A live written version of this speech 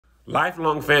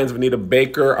Lifelong fans of Anita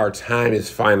Baker, our time is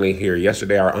finally here.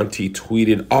 Yesterday, our auntie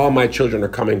tweeted, "All my children are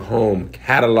coming home.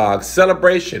 Catalog,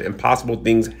 celebration, impossible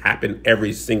things happen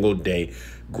every single day,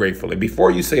 gratefully."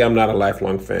 Before you say I'm not a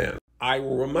lifelong fan, I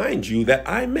will remind you that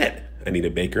I met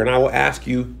Anita Baker, and I will ask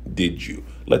you, did you?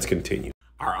 Let's continue.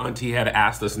 Our auntie had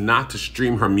asked us not to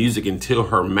stream her music until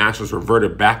her masters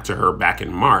reverted back to her back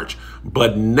in March.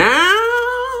 But now,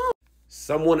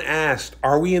 someone asked,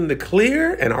 are we in the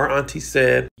clear? And our auntie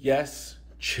said, yes,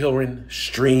 children,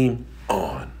 stream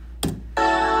on.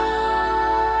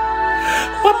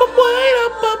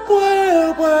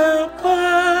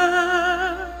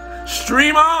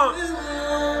 Stream on.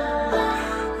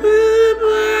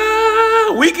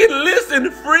 We can listen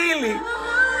freely.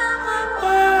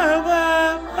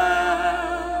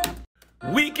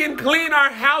 We can clean our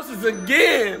houses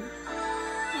again.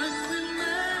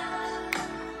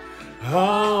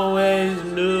 Always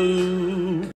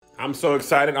knew. I'm so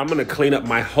excited. I'm gonna clean up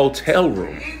my hotel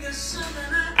room.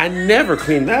 I never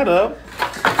clean that up.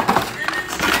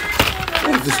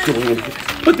 What is this doing in here?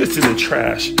 Put this in the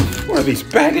trash. What are these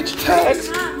baggage tags?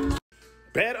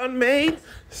 Bed unmade.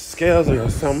 Scales are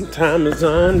sometimes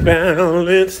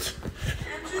unbalanced.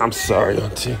 I'm sorry,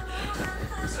 auntie.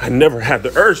 I never had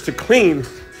the urge to clean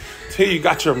till you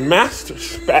got your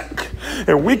masters back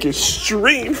and we can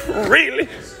stream freely.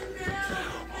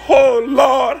 Oh,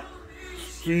 Lord.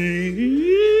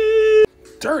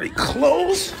 Dirty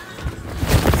clothes.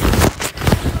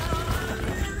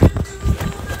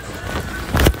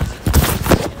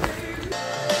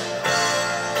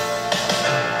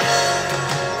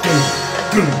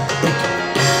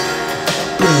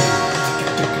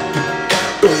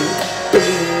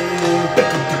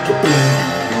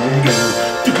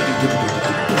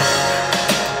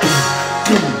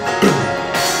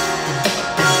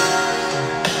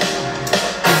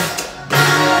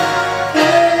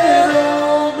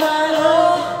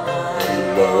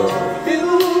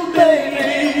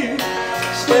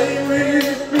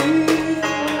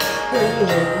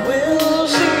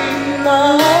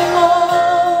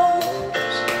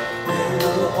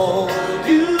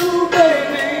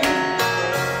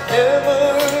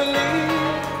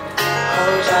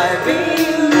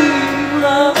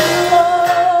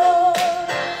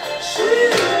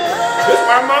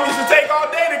 My mom used to take all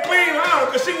day to clean, huh?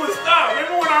 Because she would stop.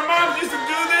 Remember when our moms used to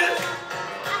do